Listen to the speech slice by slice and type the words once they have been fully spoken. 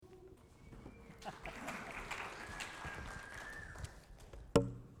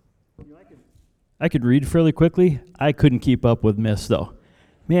I could read fairly quickly. I couldn't keep up with Miss, though.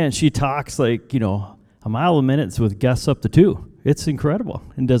 Man, she talks like, a mile a minute with gusts up to 2. It's incredible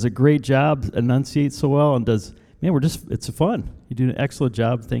and does a great job, enunciates so well, and it's fun. You do an excellent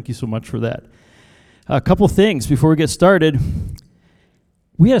job. Thank you so much for that. A couple things before we get started.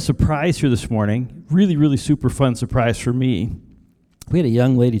 We had a surprise here this morning, really, really super fun surprise for me. We had a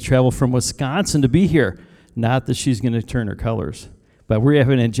young lady travel from Wisconsin to be here. Not that she's going to turn her colors, but we're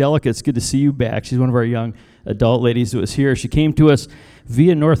having Angelica. It's good to see you back. She's one of our young adult ladies that was here. She came to us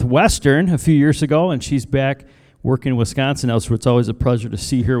via Northwestern a few years ago, and she's back working in Wisconsin now, so it's always a pleasure to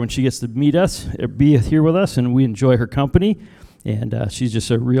see her when she gets to meet us, be here with us, and we enjoy her company. And she's just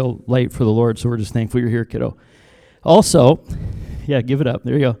a real light for the Lord, so we're just thankful you're here, kiddo. Also, yeah, give it up.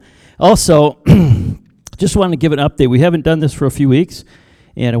 There you go. Also, just wanted to give an update. We haven't done this for a few weeks,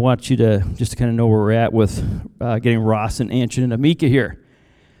 and I want you to just to kind of know where we're at with getting Ross and Anchin and Amika here.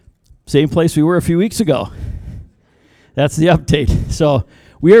 Same place we were a few weeks ago. That's the update. So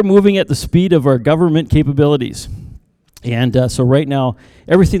we are moving at the speed of our government capabilities. And so right now,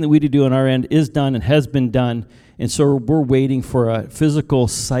 everything that we do on our end is done and has been done, and so we're waiting for a physical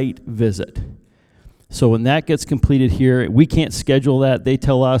site visit. So when that gets completed here, we can't schedule that. They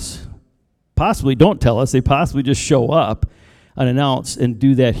tell us, possibly don't tell us, they possibly just show up unannounced and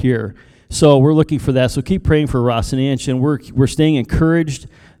do that here. So we're looking for that. So keep praying for Ross and Anch, and we're staying encouraged.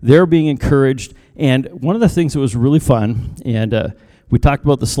 They're being encouraged. And one of the things that was really fun, and we talked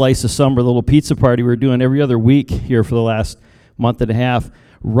about the Slice of Summer, the little pizza party we were doing every other week here for the last month and a half.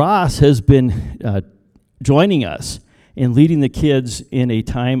 Ross has been joining us and leading the kids in a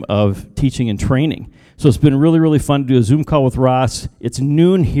time of teaching and training. So it's been really, really fun to do a Zoom call with Ross. It's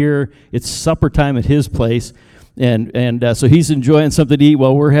noon here. It's supper time at his place. And so he's enjoying something to eat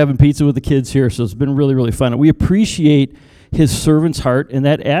while we're having pizza with the kids here. So it's been really, really fun. And we appreciate his servant's heart and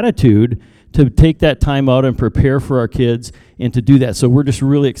that attitude to take that time out and prepare for our kids and to do that. So we're just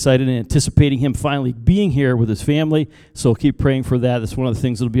really excited and anticipating him finally being here with his family. So keep praying for that. That's one of the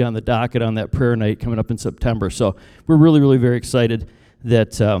things that will be on the docket on that prayer night coming up in September. So we're really, really very excited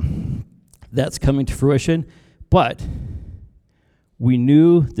that that's coming to fruition. But we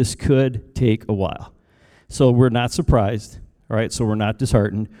knew this could take a while. So we're not surprised, all right? So we're not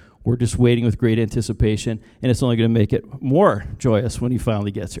disheartened. We're just waiting with great anticipation, and it's only going to make it more joyous when he finally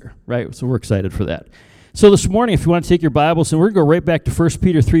gets here, right? So we're excited for that. So this morning, if you want to take your Bibles, and we're going to go right back to 1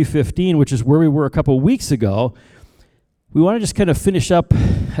 Peter 3:15, which is where we were a couple of weeks ago. We want to just kind of finish up.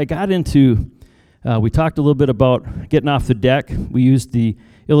 I got into, we talked a little bit about getting off the deck. We used the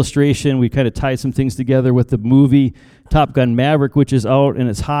illustration. We kind of tied some things together with the movie Top Gun Maverick, which is out, and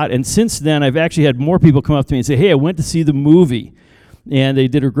it's hot. And since then, I've actually had more people come up to me and say, hey, I went to see the movie. And they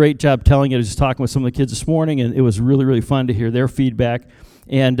did a great job telling it. I was just talking with some of the kids this morning, and it was really, really fun to hear their feedback.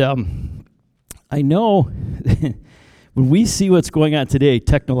 And I know when we see what's going on today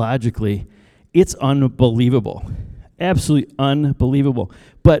technologically, it's unbelievable, absolutely unbelievable.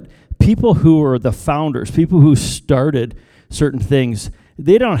 But people who are the founders, people who started certain things,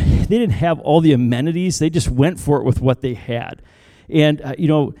 they didn't have all the amenities. They just went for it with what they had. And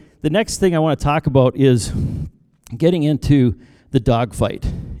the next thing I want to talk about is getting into the dogfight,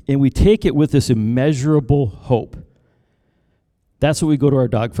 and we take it with this immeasurable hope. That's what we go to our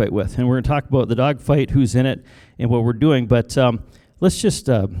dogfight with, and we're going to talk about the dogfight, who's in it, and what we're doing. But let's just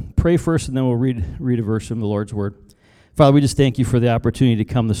pray first, and then we'll read a verse from the Lord's Word. Father, we just thank you for the opportunity to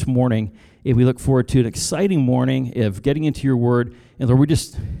come this morning, and we look forward to an exciting morning of getting into your Word. And Lord,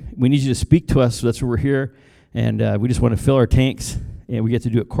 we need you to speak to us, so that's why we're here, and we just want to fill our tanks, and we get to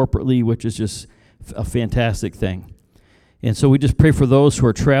do it corporately, which is just a fantastic thing. And so we just pray for those who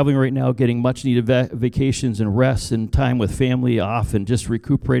are traveling right now, getting much-needed vacations and rest and time with family off and just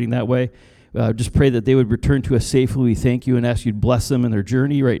recuperating that way. Just pray that they would return to us safely. We thank you and ask you to bless them in their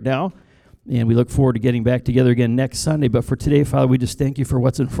journey right now. And we look forward to getting back together again next Sunday. But for today, Father, we just thank you for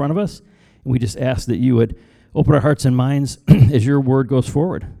what's in front of us. And we just ask that you would open our hearts and minds as your word goes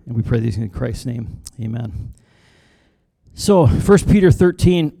forward. And we pray these in Christ's name. Amen. So 1 Peter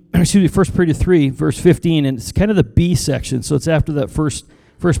 3, verse 15, and it's kind of the B section. So it's after that first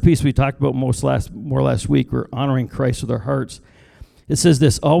piece we talked about more last week. We're honoring Christ with our hearts. It says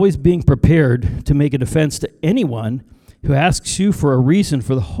this: always being prepared to make a defense to anyone who asks you for a reason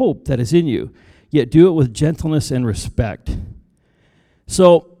for the hope that is in you, yet do it with gentleness and respect.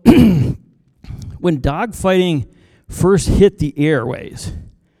 So when dogfighting first hit the airways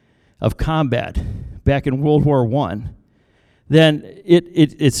of combat back in World War I, then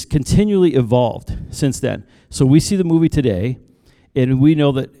it's continually evolved since then. So we see the movie today, and we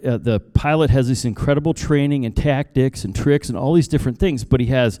know that the pilot has this incredible training and tactics and tricks and all these different things, but he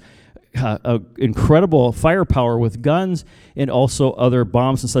has incredible firepower with guns and also other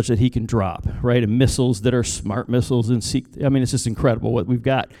bombs and such that he can drop, right? And missiles that are smart missiles and it's just incredible what we've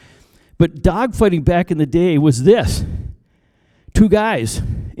got. But dogfighting back in the day was this: two guys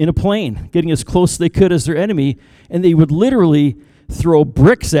in a plane getting as close as they could as their enemy, and they would literally throw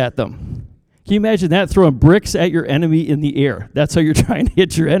bricks at them. Can you imagine that, throwing bricks at your enemy in the air? That's how you're trying to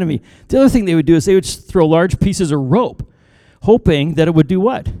hit your enemy. The other thing they would do is they would throw large pieces of rope, hoping that it would do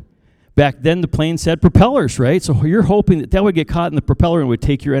what? Back then the planes had propellers, right? So you're hoping that would get caught in the propeller and would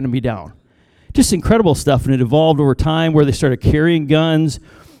take your enemy down. Just incredible stuff, and it evolved over time where they started carrying guns,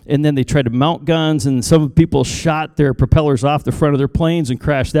 and then they tried to mount guns, and some people shot their propellers off the front of their planes and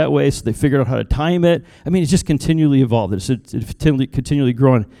crashed that way, so they figured out how to time it. It's just continually evolved. It's continually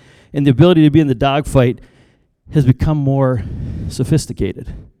growing. And the ability to be in the dogfight has become more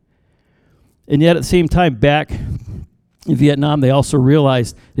sophisticated. And yet at the same time, back in Vietnam, they also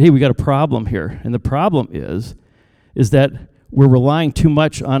realized, hey, we got a problem here. And the problem is that we're relying too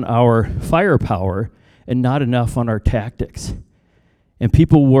much on our firepower and not enough on our tactics. And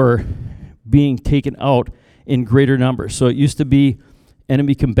people were being taken out in greater numbers. So it used to be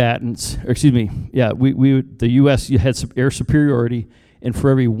enemy combatants, the U.S. had some air superiority, and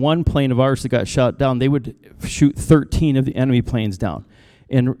for every one plane of ours that got shot down, they would shoot 13 of the enemy planes down.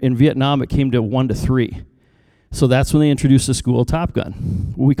 And in Vietnam, it came to 1 to 3. So that's when they introduced the school of Top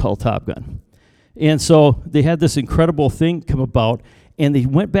Gun, what we call Top Gun. And so they had this incredible thing come about, and they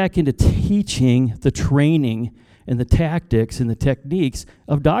went back into teaching the training and the tactics and the techniques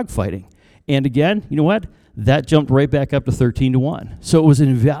of dogfighting. And again, you know what? That jumped right back up to 13 to 1. So it was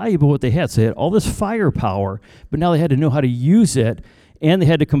invaluable what they had. So they had all this firepower, but now they had to know how to use it, and they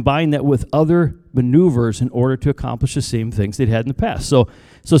had to combine that with other maneuvers in order to accomplish the same things they'd had in the past. So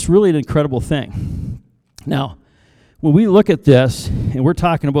it's really an incredible thing. Now, when we look at this, and we're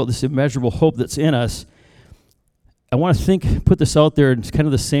talking about this immeasurable hope that's in us, I want to put this out there, and it's kind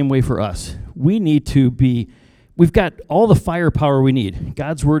of the same way for us. We've got all the firepower we need.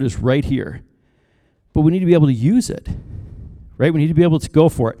 God's word is right here. But we need to be able to use it, right? We need to be able to go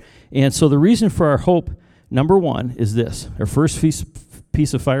for it. And so the reason for our hope, number one, is this. Our first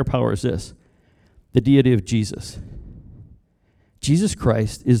piece of firepower is this: the deity of Jesus. Jesus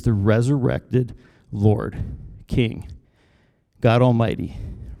Christ is the resurrected Lord, King, God Almighty,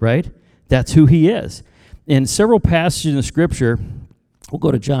 right? That's who he is. In several passages in the Scripture, we'll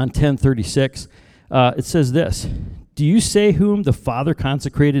go to John 10:36. It says this: "Do you say whom the Father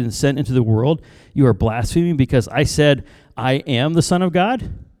consecrated and sent into the world, you are blaspheming because I said, I am the Son of God?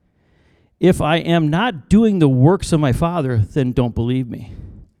 If I am not doing the works of my Father, then don't believe me."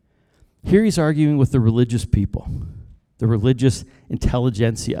 Here he's arguing with the religious people, the religious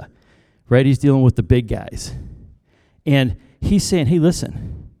intelligentsia, right? He's dealing with the big guys. And he's saying, hey,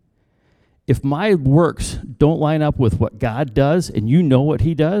 listen, if my works don't line up with what God does and you know what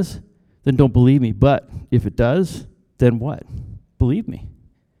he does, then don't believe me. But if it does, then what? Believe me.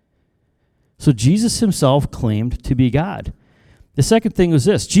 So Jesus himself claimed to be God. The second thing was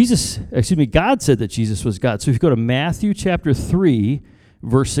this. God said that Jesus was God. So if you go to Matthew chapter 3,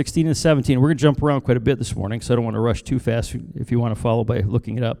 verse 16 and 17, we're going to jump around quite a bit this morning, so I don't want to rush too fast if you want to follow by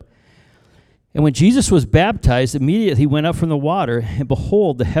looking it up. "And when Jesus was baptized, immediately he went up from the water, and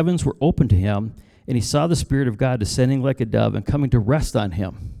behold, the heavens were opened to him, and he saw the Spirit of God descending like a dove and coming to rest on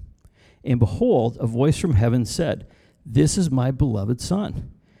him. And behold, a voice from heaven said, 'This is my beloved Son,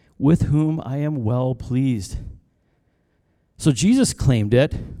 with whom I am well pleased.'" So Jesus claimed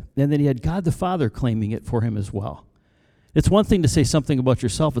it, and then he had God the Father claiming it for him as well. It's one thing to say something about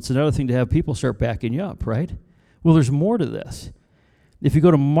yourself. It's another thing to have people start backing you up, right? Well, there's more to this. If you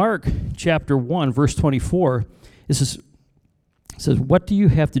go to Mark chapter 1, verse 24, it says, "What do you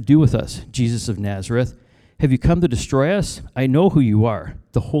have to do with us, Jesus of Nazareth? Have you come to destroy us? I know who you are,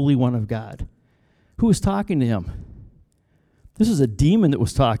 the Holy One of God." Who was talking to him? This is a demon that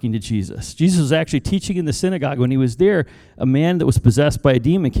was talking to Jesus. Jesus was actually teaching in the synagogue. When he was there, a man that was possessed by a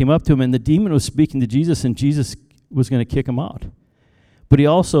demon came up to him, and the demon was speaking to Jesus, and Jesus was going to kick him out. But he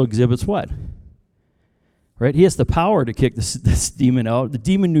also exhibits what? Right? He has the power to kick this demon out. The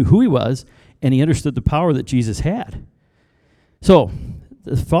demon knew who he was, and he understood the power that Jesus had. So,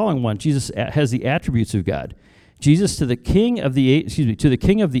 the following one, Jesus has the attributes of God. Jesus, to the King of the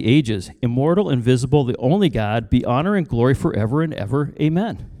ages, immortal, invisible, the only God, be honor and glory forever and ever.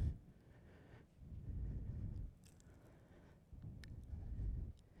 Amen.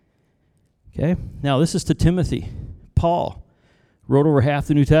 Okay, now this is to Timothy. Paul wrote over half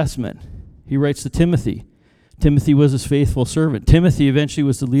the New Testament. He writes to Timothy. Timothy was his faithful servant. Timothy eventually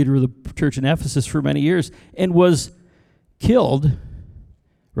was the leader of the church in Ephesus for many years and was killed,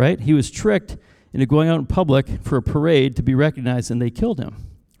 right? He was tricked into going out in public for a parade to be recognized, and they killed him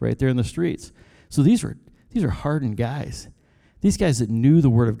right there in the streets. So these are hardened guys. These guys that knew the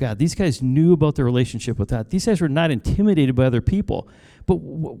Word of God. These guys knew about their relationship with God. These guys were not intimidated by other people. But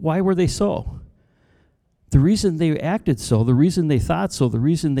why were they so? The reason they acted so, the reason they thought so, the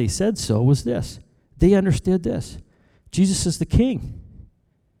reason they said so was this. They understood this. Jesus is the King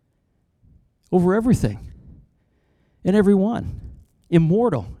over everything and everyone.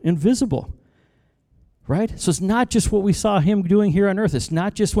 Immortal, invisible. Right? So it's not just what we saw him doing here on earth. It's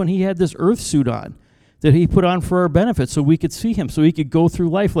not just when he had this earth suit on that he put on for our benefit so we could see him, so he could go through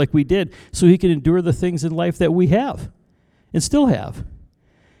life like we did, so he could endure the things in life that we have and still have.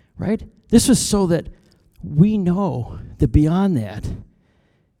 Right? This was so that we know that beyond that,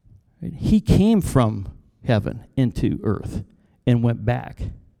 right, he came from heaven into earth and went back.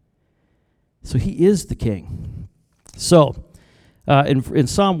 So he is the King. So, in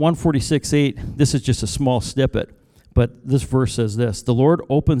Psalm 146:8, this is just a small snippet, but this verse says this: the Lord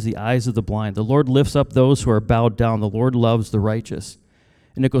opens the eyes of the blind. The Lord lifts up those who are bowed down. The Lord loves the righteous.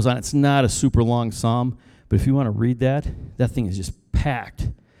 And it goes on. It's not a super long psalm, but if you want to read that thing is just packed.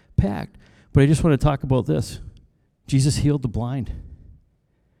 But I just want to talk about this. Jesus healed the blind.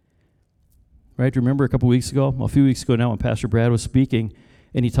 Right? Remember a few weeks ago now, when Pastor Brad was speaking,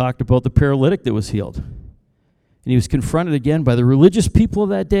 and he talked about the paralytic that was healed. And he was confronted again by the religious people of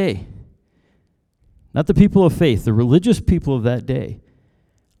that day. Not the people of faith, the religious people of that day.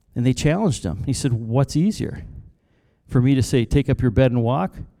 And they challenged him. He said, what's easier? For me to say, take up your bed and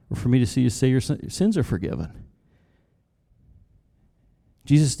walk, or for me to see you say your sins are forgiven?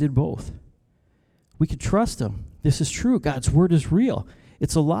 Jesus did both. We could trust him. This is true. God's word is real.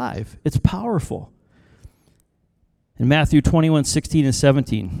 It's alive. It's powerful. In Matthew 21:16 and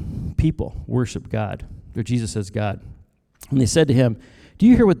 17, people worship God, or Jesus as God. And they said to him, do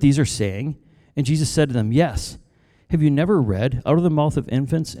you hear what these are saying? And Jesus said to them, yes. Have you never read, out of the mouth of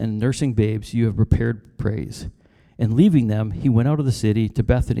infants and nursing babes you have prepared praise? And leaving them, he went out of the city to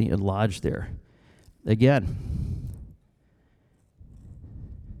Bethany and lodged there. Again,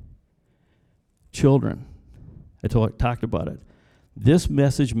 children, I talked about it. This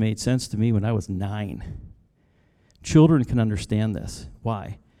message made sense to me when I was 9. Children can understand this.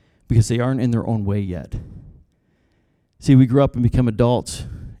 Why? Because they aren't in their own way yet. See, we grew up and become adults,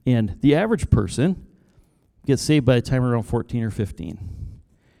 and the average person gets saved by the time around 14 or 15.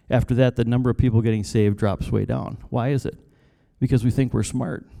 After that, the number of people getting saved drops way down. Why is it? Because we think we're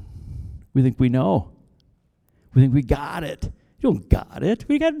smart. We think we know. We think we got it. You don't got it.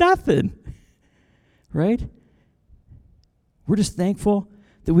 We got nothing. Right? We're just thankful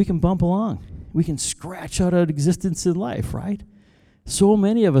that we can bump along. We can scratch out an existence in life, right? So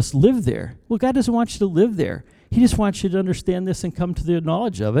many of us live there. Well, God doesn't want you to live there. He just wants you to understand this and come to the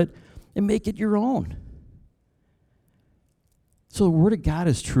knowledge of it and make it your own. So the Word of God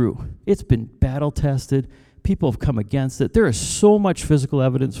is true. It's been battle-tested. People have come against it. There is so much physical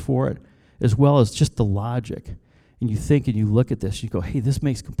evidence for it, as well as just the logic. And you think and you look at this, you go, hey, this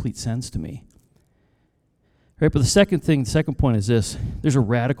makes complete sense to me. Right, but the second point is this. There's a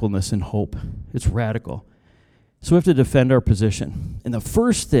radicalness in hope. It's radical. So we have to defend our position. And the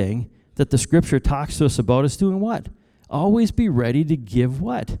first thing that the Scripture talks to us about is doing what? Always be ready to give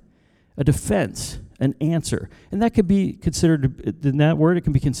what? A defense, an answer. And that could be considered, in that word, it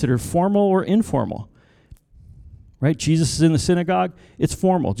can be considered formal or informal. Right? Jesus is in the synagogue, it's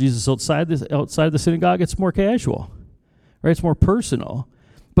formal. Jesus outside the synagogue, it's more casual. Right? It's more personal.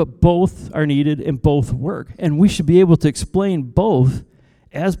 But both are needed and both work. And we should be able to explain both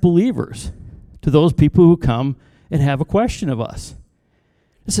as believers to those people who come and have a question of us.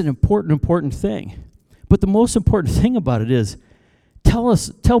 It's an important thing. But the most important thing about it is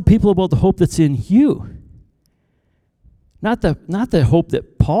tell people about the hope that's in you. Not the hope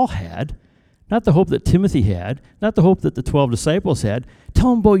that Paul had, not the hope that Timothy had, not the hope that the 12 disciples had. Tell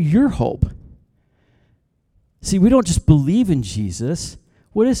them about your hope. See, we don't just believe in Jesus.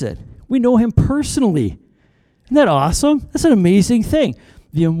 What is it? We know him personally. Isn't that awesome? That's an amazing thing.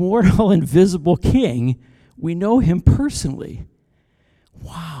 The immortal, invisible King, we know him personally.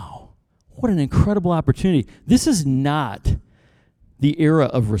 Wow. What an incredible opportunity. This is not the era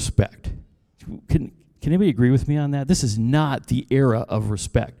of respect. Can anybody agree with me on that? This is not the era of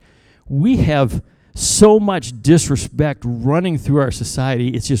respect. We have so much disrespect running through our society,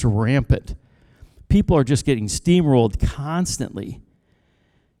 it's just rampant. People are just getting steamrolled constantly.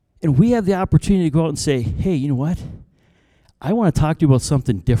 And we have the opportunity to go out and say, hey, you know what? I want to talk to you about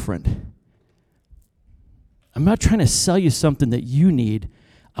something different. I'm not trying to sell you something that you need.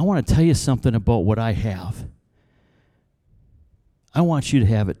 I want to tell you something about what I have. I want you to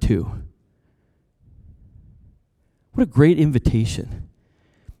have it too. What a great invitation.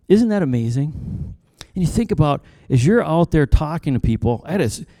 Isn't that amazing? And you think about, as you're out there talking to people, I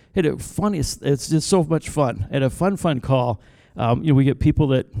had a fun, it's just so much fun. I had a fun call. We get people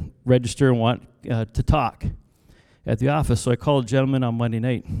that register and want to talk at the office. So I called a gentleman on Monday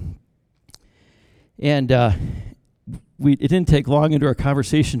night. And it didn't take long into our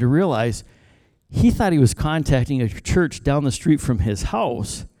conversation to realize he thought he was contacting a church down the street from his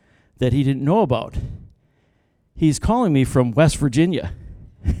house that he didn't know about. He's calling me from West Virginia.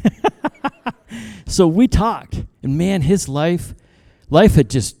 So we talked, and man, his life had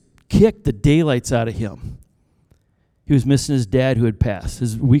just kicked the daylights out of him. He was missing his dad who had passed.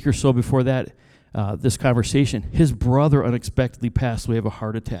 A week or so before that, this conversation, his brother unexpectedly passed away of a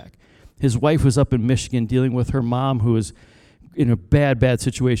heart attack. His wife was up in Michigan dealing with her mom who was in a bad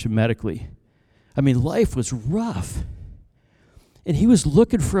situation medically. I mean, life was rough. And he was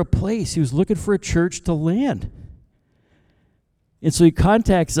looking for a place. He was looking for a church to land. And so he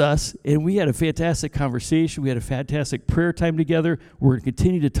contacts us, and we had a fantastic conversation. We had a fantastic prayer time together. We're going to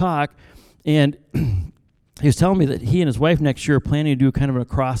continue to talk. And he was telling me that he and his wife next year are planning to do kind of an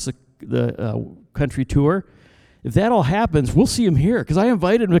across the country tour. If that all happens, we'll see him here, because I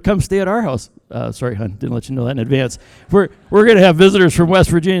invited him to come stay at our house. Sorry, hon, didn't let you know that in advance. We're going to have visitors from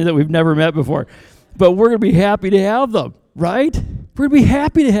West Virginia that we've never met before. But we're going to be happy to have them, right? We're going to be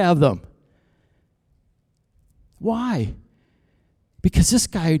happy to have them. Why? Because this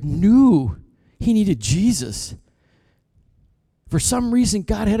guy knew he needed Jesus. For some reason,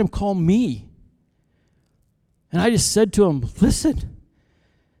 God had him call me. And I just said to him, listen,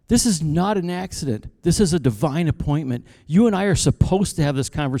 this is not an accident. This is a divine appointment. You and I are supposed to have this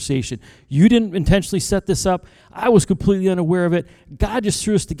conversation. You didn't intentionally set this up. I was completely unaware of it. God just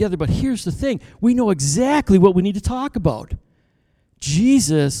threw us together. But here's the thing. We know exactly what we need to talk about.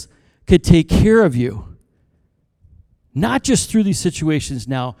 Jesus could take care of you. Not just through these situations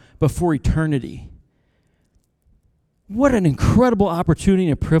now, but for eternity. What an incredible opportunity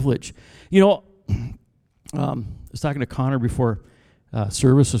and a privilege. I was talking to Connor before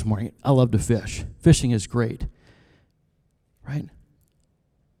service this morning. I love to fish. Fishing is great, right?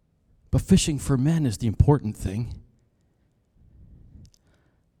 But fishing for men is the important thing.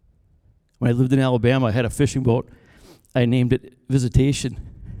 When I lived in Alabama, I had a fishing boat. I named it Visitation.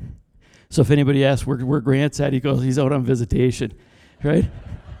 So if anybody asks where Grant's at, he goes, he's out on visitation, right?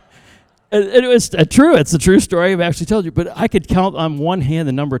 And it was true. It's a true story. I've actually told you. But I could count on one hand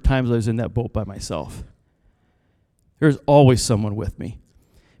the number of times I was in that boat by myself. There's always someone with me.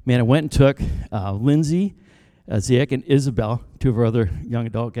 Man, I went and took Lindsay, Zach, and Isabel, two of our other young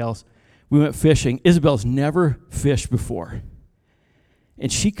adult gals. We went fishing. Isabel's never fished before.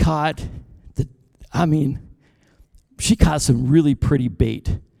 And she caught she caught some really pretty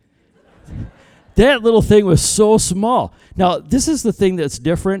bait. That little thing was so small. Now, this is the thing that's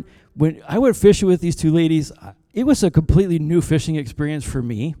different. When I went fishing with these two ladies, it was a completely new fishing experience for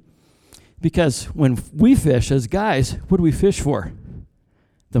me. Because when we fish as guys, what do we fish for?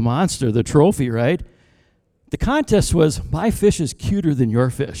 The monster, the trophy, right? The contest was, my fish is cuter than your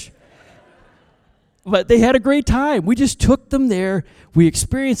fish. But they had a great time. We just took them there. We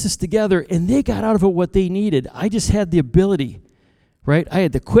experienced this together, and they got out of it what they needed. I just had the ability, right? I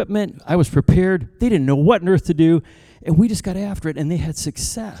had the equipment. I was prepared. They didn't know what on earth to do, and we just got after it, and they had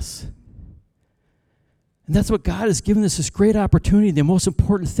success. And that's what God has given us, this great opportunity. The most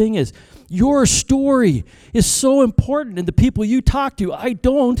important thing is your story is so important, and the people you talk to, I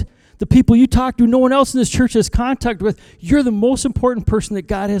don't. The people you talk to, no one else in this church has contact with. You're the most important person that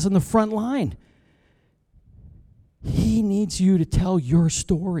God has on the front line. He needs you to tell your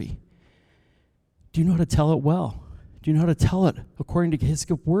story. Do you know how to tell it well? Do you know how to tell it according to His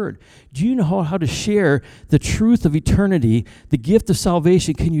word? Do you know how to share the truth of eternity, the gift of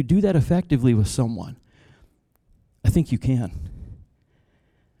salvation? Can you do that effectively with someone? I think you can.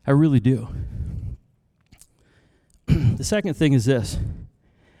 I really do. The second thing is this.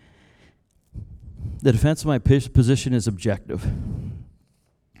 The defense of my position is objective.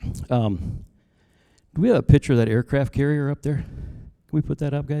 Do we have a picture of that aircraft carrier up there? Can we put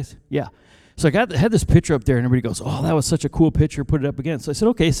that up, guys? Yeah. So I had this picture up there, and everybody goes, oh, that was such a cool picture. Put it up again. So I said,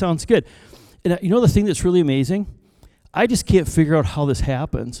 okay, sounds good. And you know the thing that's really amazing? I just can't figure out how this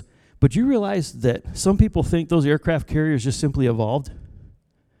happens. But you realize that some people think those aircraft carriers just simply evolved?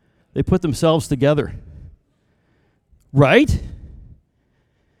 They put themselves together. Right?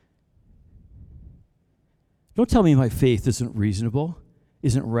 Don't tell me my faith isn't reasonable,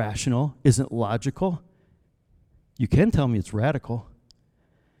 isn't rational, isn't logical. You can tell me it's radical.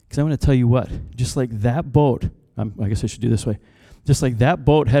 Because I'm going to tell you what, just like that boat, I guess I should do this way. Just like that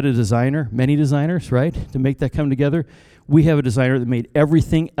boat had a designer, many designers, right, to make that come together, we have a designer that made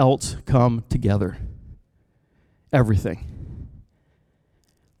everything else come together. Everything.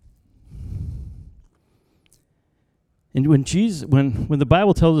 And when the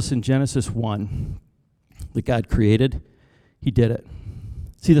Bible tells us in Genesis 1 that God created, he did it.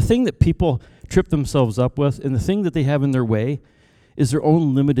 See, the thing that people trip themselves up with and the thing that they have in their way is their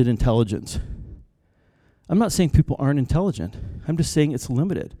own limited intelligence. I'm not saying people aren't intelligent. I'm just saying it's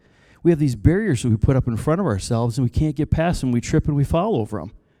limited. We have these barriers that we put up in front of ourselves and we can't get past them. We trip and we fall over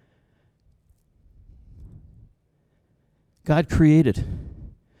them. God created.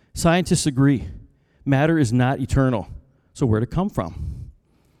 Scientists agree. Matter is not eternal. So where'd it come from?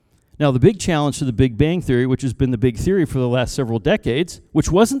 Now, the big challenge to the Big Bang Theory, which has been the big theory for the last several decades,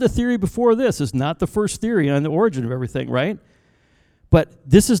 which wasn't the theory before this, is not the first theory on the origin of everything, right? But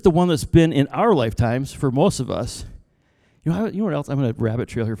this is the one that's been in our lifetimes for most of us. You know what else? I'm going to rabbit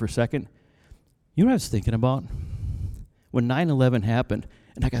trail here for a second. You know what I was thinking about? When 9/11 happened,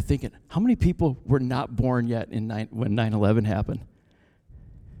 and I got thinking, how many people were not born yet when 9/11 happened?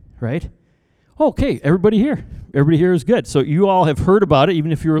 Right? Okay, everybody here is good. So you all have heard about it,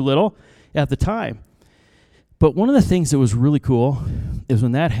 even if you were little at the time. But one of the things that was really cool is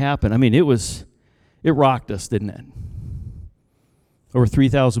when that happened, I mean, it rocked us, didn't it? Over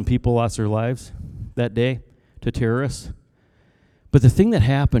 3,000 people lost their lives that day to terrorists. But the thing that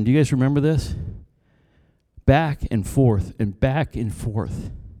happened, do you guys remember this? Back and forth,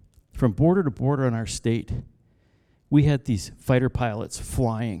 from border to border in our state, we had these fighter pilots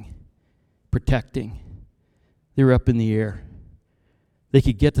flying, protecting. They were up in the air. They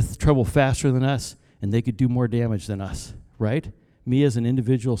could get to trouble faster than us, and they could do more damage than us, right? Me as an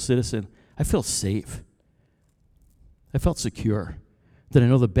individual citizen, I felt safe. I felt secure. Did I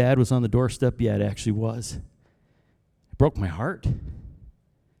know the bad was on the doorstep? Yeah, it actually was. It broke my heart.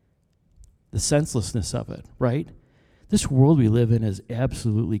 The senselessness of it, right? This world we live in is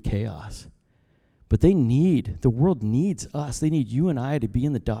absolutely chaos. But the world needs us. They need you and I to be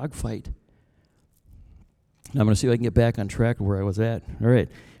in the dogfight. Now I'm going to see if I can get back on track where I was at. All right,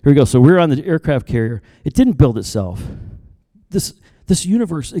 here we go. So we're on the aircraft carrier. It didn't build itself. This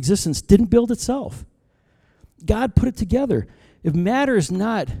universe existence didn't build itself. God put it together. If matter is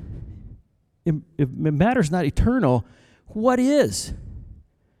not eternal, what is?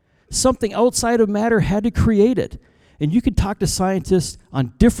 Something outside of matter had to create it. And you can talk to scientists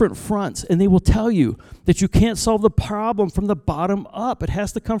on different fronts, and they will tell you that you can't solve the problem from the bottom up. It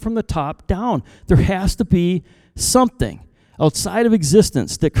has to come from the top down. There has to be something outside of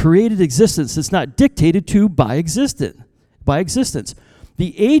existence that created existence that's not dictated to by existence.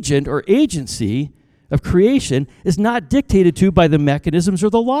 The agent or agency of creation is not dictated to by the mechanisms or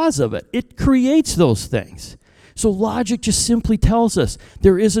the laws of it. It creates those things. So logic just simply tells us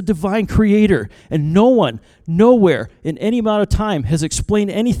there is a divine creator, and no one, nowhere, in any amount of time has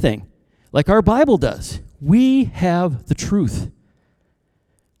explained anything like our Bible does. We have the truth.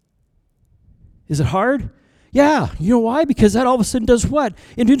 Is it hard? Yeah. You know why? Because that all of a sudden does what?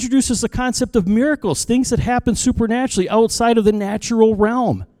 It introduces the concept of miracles, things that happen supernaturally outside of the natural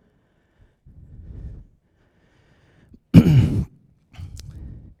realm.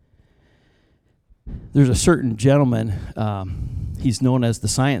 There's a certain gentleman, he's known as the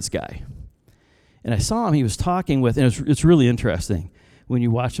science guy. And I saw him, he was talking with, and it's really interesting when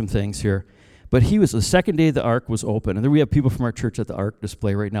you watch some things here. But he was, the second day the Ark was open, and there we have people from our church at the Ark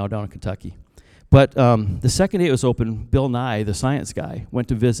display right now down in Kentucky. But the second day it was open, Bill Nye, the science guy, went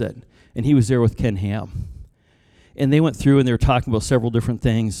to visit, and he was there with Ken Ham. And they went through and they were talking about several different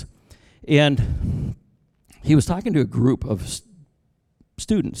things. And he was talking to a group of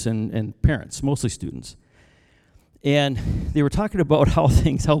students and parents, mostly students. And they were talking about how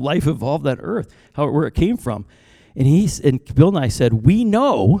life evolved on Earth, where it came from. And Bill Nye said, we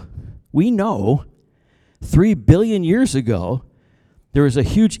know 3 billion years ago, there was a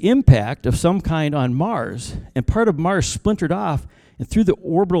huge impact of some kind on Mars, and part of Mars splintered off, and through the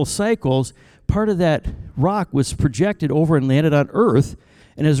orbital cycles, part of that rock was projected over and landed on Earth,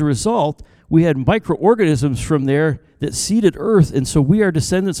 and as a result, we had microorganisms from there that seeded Earth, and so we are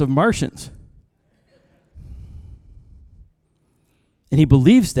descendants of Martians. And he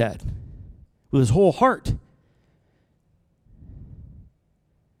believes that with his whole heart.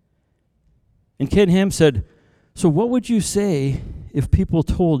 And Ken Ham said, so what would you say if people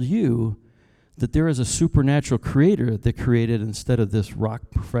told you that there is a supernatural creator that created instead of this rock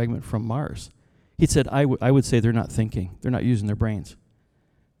fragment from Mars? He said, I would say they're not thinking. They're not using their brains.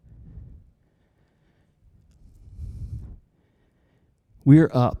 We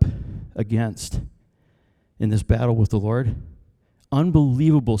are up against, in this battle with the Lord,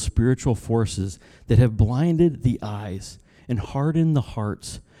 unbelievable spiritual forces that have blinded the eyes and hardened the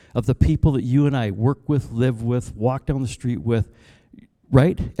hearts of the people that you and I work with, live with, walk down the street with,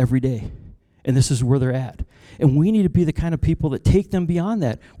 right? Every day. And this is where they're at. And we need to be the kind of people that take them beyond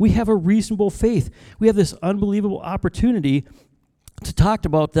that. We have a reasonable faith. We have this unbelievable opportunity to talk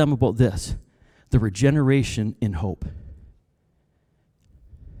about them about this, the regeneration in hope.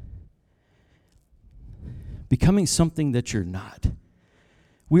 Becoming something that you're not.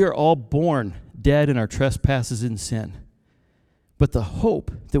 We are all born dead in our trespasses and sin. But the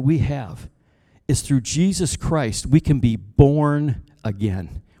hope that we have is through Jesus Christ, we can be born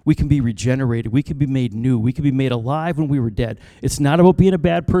again. We can be regenerated. We can be made new. We can be made alive when we were dead. It's not about being a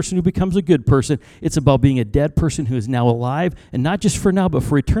bad person who becomes a good person. It's about being a dead person who is now alive, and not just for now, but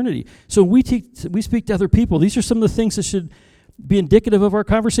for eternity. So we speak to other people. These are some of the things that should be indicative of our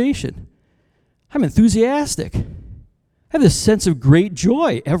conversation. I'm enthusiastic. I have this sense of great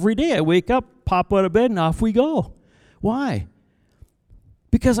joy every day. I wake up, pop out of bed, and off we go. Why?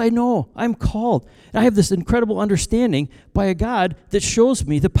 Because I know I'm called. And I have this incredible understanding by a God that shows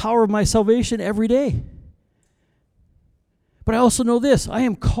me the power of my salvation every day. But I also know this. I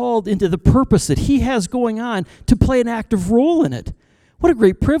am called into the purpose that He has going on to play an active role in it. What a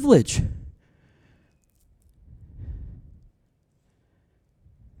great privilege.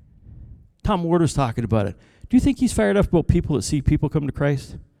 Tom Ward was talking about it. Do you think he's fired up about people that see people come to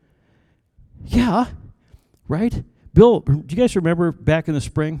Christ? Yeah, right? Bill, do you guys remember back in the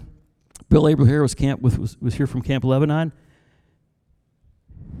spring? Bill Abraham was here from Camp Lebanon.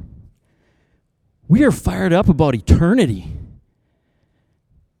 We are fired up about eternity.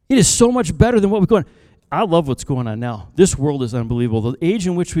 It is so much better than what we're going. I love what's going on now. This world is unbelievable. The age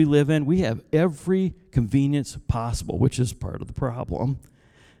in which we live in, we have every convenience possible, which is part of the problem,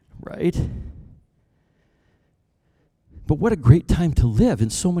 right? But what a great time to live in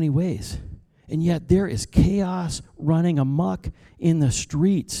so many ways. And yet there is chaos running amok in the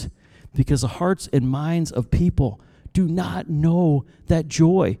streets because the hearts and minds of people do not know that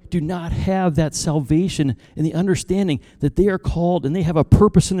joy, do not have that salvation and the understanding that they are called and they have a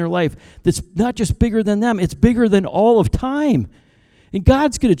purpose in their life that's not just bigger than them, it's bigger than all of time. And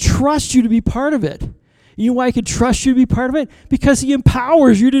God's going to trust you to be part of it. You know why He can trust you to be part of it? Because He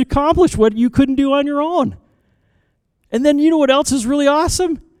empowers you to accomplish what you couldn't do on your own. And then you know what else is really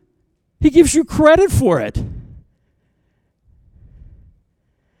awesome? He gives you credit for it.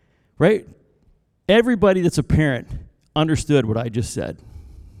 Right? Everybody that's a parent understood what I just said.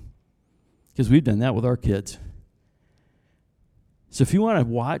 Because we've done that with our kids. So if you want to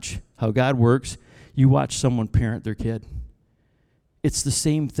watch how God works, you watch someone parent their kid. It's the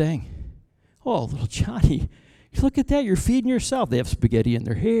same thing. Oh, little Johnny, look at that. You're feeding yourself. They have spaghetti in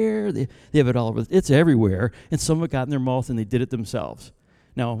their hair. They have it all over. It's everywhere. And some of it got in their mouth and they did it themselves.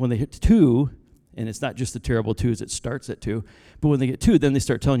 Now, when they hit 2, and it's not just the terrible 2s, it starts at 2, but when they get 2, then they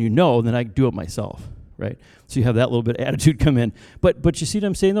start telling you no, and then I do it myself, right? So you have that little bit of attitude come in. But you see what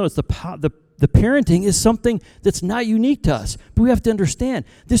I'm saying, though? It's the parenting is something that's not unique to us. But we have to understand,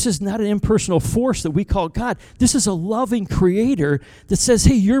 this is not an impersonal force that we call God. This is a loving creator that says,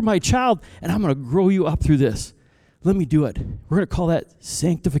 hey, you're my child, and I'm going to grow you up through this. Let me do it. We're going to call that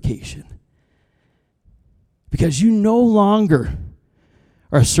sanctification. Because you no longer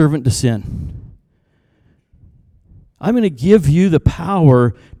are a servant to sin. I'm going to give you the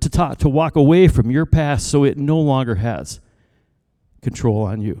power to walk away from your past so it no longer has control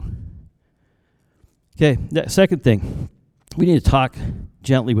on you. Okay, that second thing, we need to talk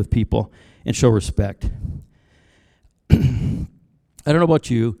gently with people and show respect. I don't know about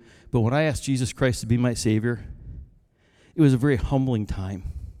you, but when I asked Jesus Christ to be my Savior, it was a very humbling time.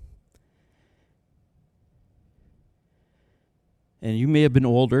 And you may have been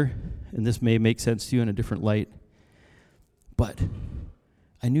older, and this may make sense to you in a different light, but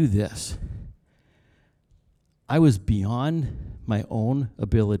I knew this. I was beyond my own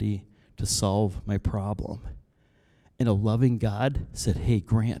ability to solve my problem. And a loving God said, hey,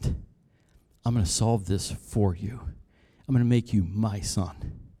 Grant, I'm going to solve this for you. I'm going to make you my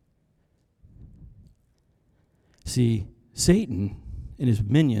son. See, Satan and his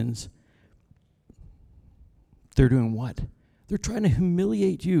minions, they're doing what? They're trying to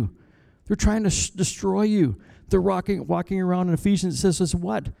humiliate you. They're trying to destroy you. They're walking around in Ephesians. It says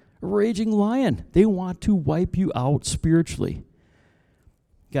what? A raging lion. They want to wipe you out spiritually.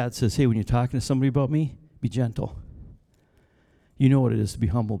 God says, hey, when you're talking to somebody about me, be gentle. You know what it is to be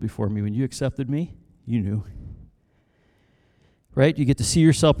humble before me. When you accepted me, you knew. Right? You get to see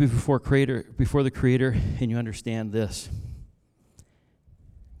yourself before the Creator, and you understand this.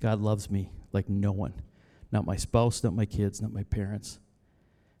 God loves me like no one. not my spouse, not my kids, not my parents.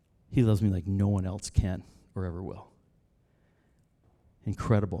 He loves me like no one else can or ever will.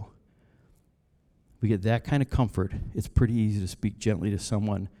 Incredible. We get that kind of comfort. It's pretty easy to speak gently to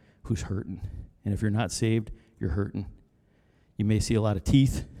someone who's hurting. And if you're not saved, you're hurting. You may see a lot of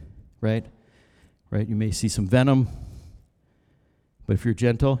teeth, right? Right? You may see some venom. But if you're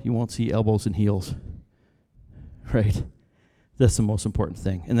gentle, you won't see elbows and heels. Right? That's the most important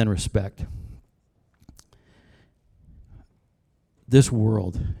thing. And then respect. This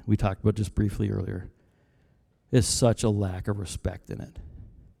world, we talked about just briefly earlier, is such a lack of respect in it.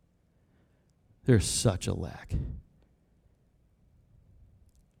 There's such a lack.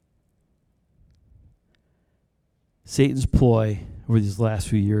 Satan's ploy over these last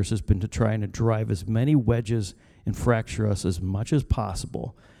few years has been to try and to drive as many wedges and fracture us as much as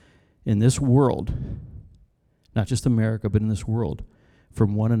possible in this world, not just America, but in this world,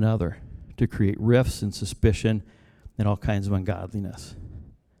 from one another, to create rifts and suspicion and all kinds of ungodliness.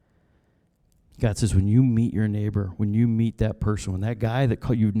 God says when you meet your neighbor, when you meet that person, when that guy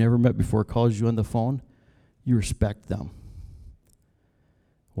that you've never met before calls you on the phone, you respect them.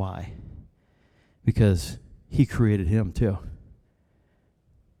 Why? Because he created him too.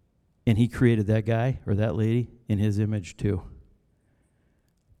 And he created that guy or that lady in his image too.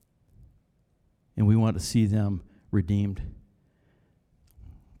 And we want to see them redeemed.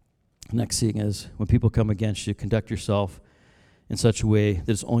 Next thing is, when people come against you, conduct yourself in such a way that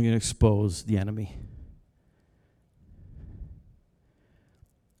it's only going to expose the enemy.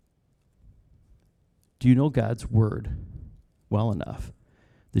 Do you know God's word well enough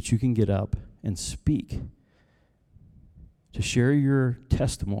that you can get up and speak, to share your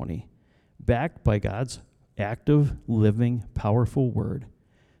testimony backed by God's active, living, powerful word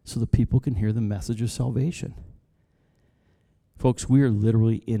so that people can hear the message of salvation? Folks, we are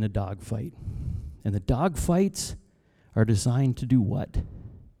literally in a dogfight. And the dogfights are designed to do what?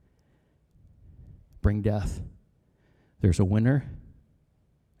 Bring death. There's a winner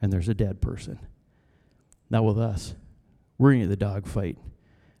and there's a dead person. Not with us. We're in the dogfight.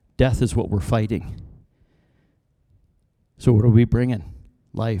 Death is what we're fighting. So what are we bringing?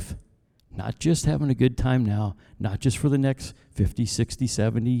 Life. Not just having a good time now, not just for the next 50, 60,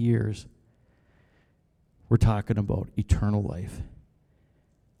 70 years. We're talking about eternal life.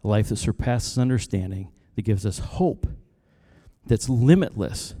 A life that surpasses understanding, that gives us hope, that's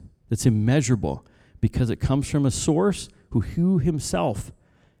limitless, that's immeasurable, because it comes from a source who himself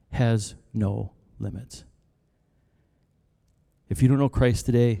has no limits. If you don't know Christ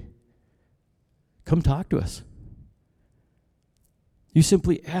today, come talk to us. You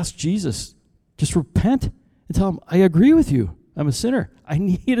simply ask Jesus, just repent and tell him, I agree with you. I'm a sinner. I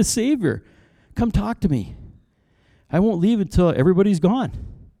need a Savior. Come talk to me. I won't leave until everybody's gone.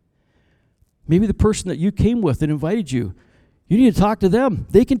 Maybe the person that you came with and invited you, you need to talk to them.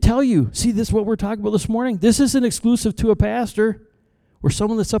 They can tell you, see, this is what we're talking about this morning. This isn't exclusive to a pastor or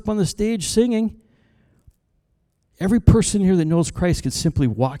someone that's up on the stage singing. Every person here that knows Christ can simply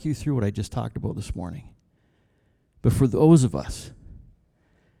walk you through what I just talked about this morning. But for those of us,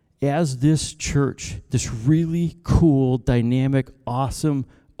 as this church, this really cool, dynamic, awesome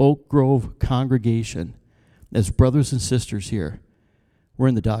Oak Grove congregation, as brothers and sisters here, we're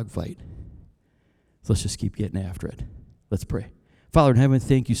in the dogfight. So let's just keep getting after it. Let's pray. Father in heaven,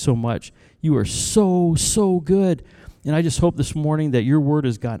 thank you so much. You are so, so good. And I just hope this morning that your word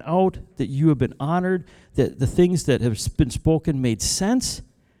has gone out, that you have been honored, that the things that have been spoken made sense.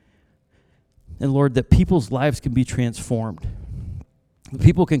 And Lord, that people's lives can be transformed. That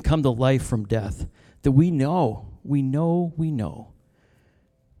people can come to life from death. That we know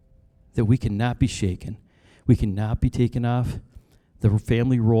that we cannot be shaken. We cannot be taken off the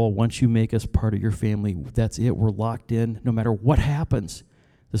family role. Once you make us part of your family, that's it. We're locked in. No matter what happens,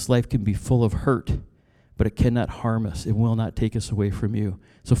 this life can be full of hurt, but it cannot harm us. It will not take us away from you.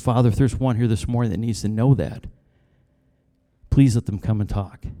 So, Father, if there's one here this morning that needs to know that, please let them come and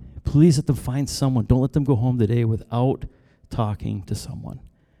talk. Please let them find someone. Don't let them go home today without talking to someone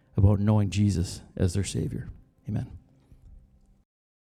about knowing Jesus as their Savior. Amen.